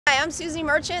am Susie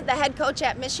Merchant, the head coach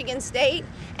at Michigan State,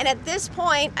 and at this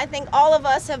point, I think all of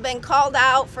us have been called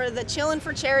out for the Chillin'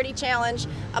 for Charity Challenge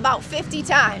about 50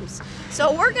 times.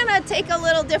 So we're gonna take a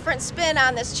little different spin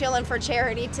on this Chillin' for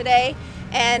Charity today,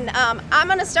 and I'm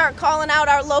gonna start calling out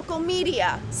our local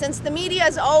media. Since the media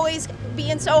is always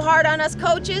being so hard on us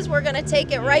coaches, we're gonna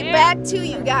take it right back to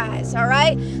you guys, all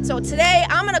right? So today,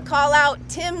 I'm gonna call out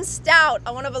Tim Stout,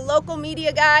 one of a local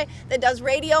media guy that does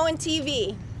radio and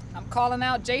TV. I'm calling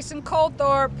out Jason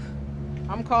Colthorpe.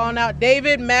 I'm calling out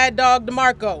David Mad Dog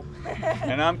DeMarco.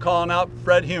 And I'm calling out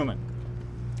Fred Human.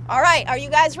 All right, are you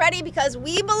guys ready? Because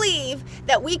we believe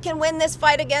that we can win this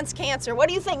fight against cancer. What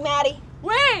do you think, Maddie?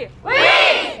 We